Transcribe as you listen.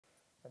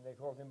and they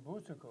called him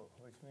Bhusuku,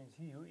 which means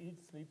he who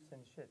eats, sleeps,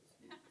 and shits.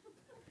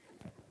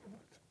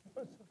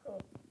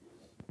 Bhusuku.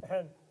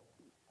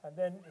 And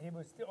then he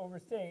was still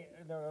overstaying.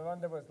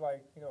 Nalanda was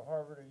like,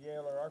 Harvard or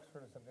Yale or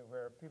Oxford or something,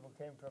 where people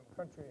came from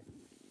country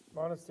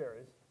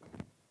monasteries,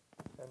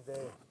 and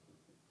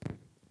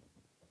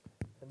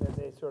then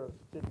they sort of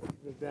did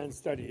advanced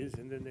studies,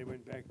 and then they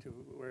went back to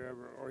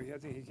wherever. Or I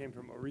think he came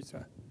from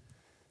Orissa.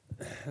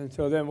 And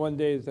so then one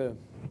day the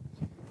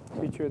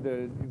teacher,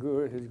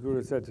 his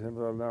guru said to him,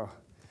 "Well, now,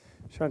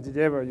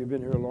 Shantideva, you've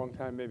been here a long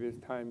time. Maybe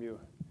it's time you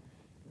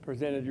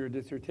presented your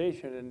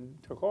dissertation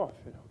and took off."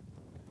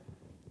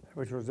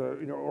 Which was a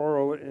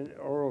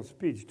oral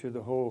speech to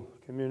the whole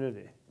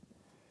community.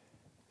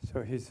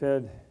 So he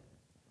said,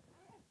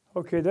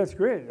 "Okay, that's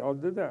great. I'll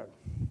do that."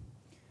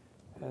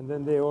 And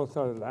then they all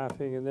started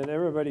laughing, and then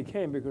everybody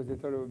came because they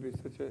thought it would be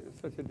such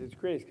a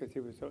disgrace because he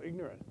was so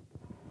ignorant.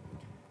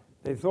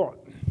 They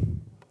thought,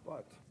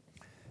 but.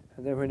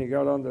 And then when he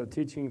got on the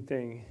teaching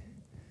thing,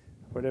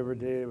 whatever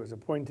day it was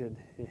appointed,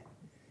 he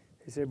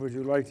said, "Would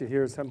you like to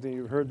hear something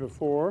you've heard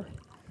before,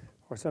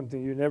 or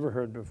something you never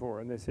heard before?"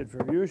 And they said,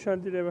 "From you,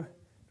 Shantideva,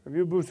 from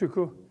you,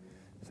 Bhusuku,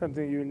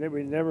 something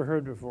we never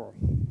heard before."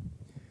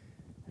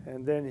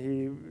 And then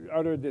he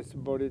uttered this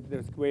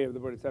way of the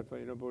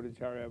Bodhisattva,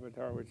 Bodhicharya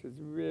Avatar, which is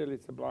really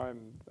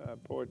sublime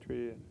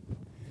poetry and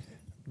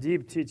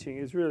deep teaching.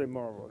 It's really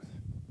marvelous.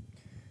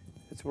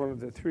 It's one of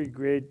the three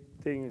great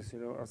things,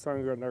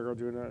 Asanga,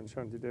 Nagarjuna, and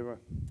Shantideva,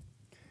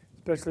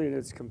 especially in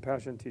its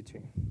compassion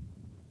teaching.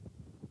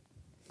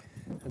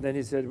 And then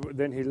he said,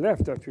 then he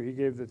left after he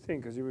gave the thing,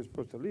 because he was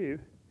supposed to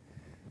leave.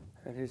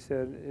 And he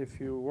said, "If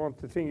you want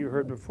the thing you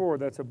heard before,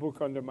 that's a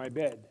book under my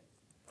bed,"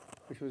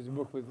 which was a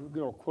book with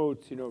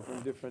quotes,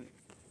 from different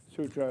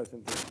sutras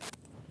and things.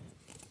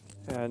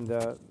 And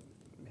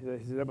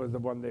he said that was the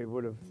one they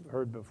would have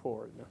heard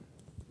before.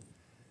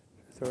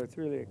 So it's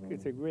really,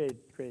 it's a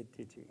great, great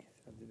teaching,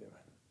 Shantideva.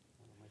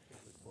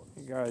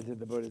 Guide to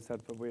the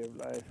Bodhisattva way of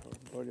life,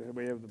 or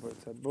way of the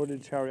Bodhisattva.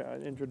 Bodhicharya,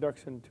 an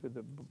introduction to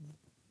the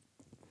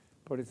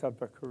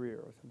Bodhisattva career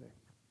or something.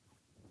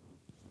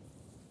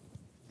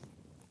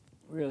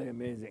 Really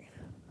amazing.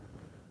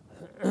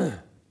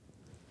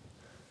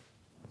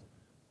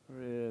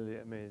 Really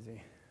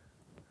amazing.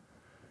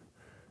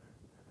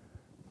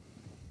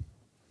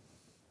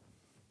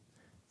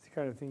 It's the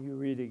kind of thing you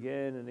read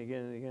again and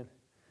again and again,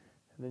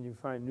 and then you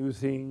find new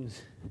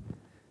things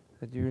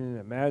that you didn't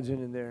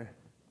imagine in there.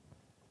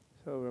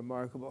 So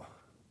remarkable.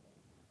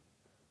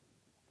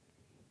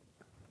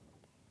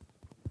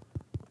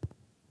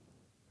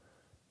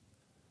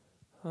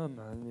 I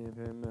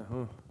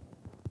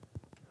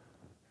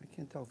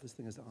can't tell if this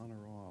thing is on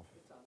or off.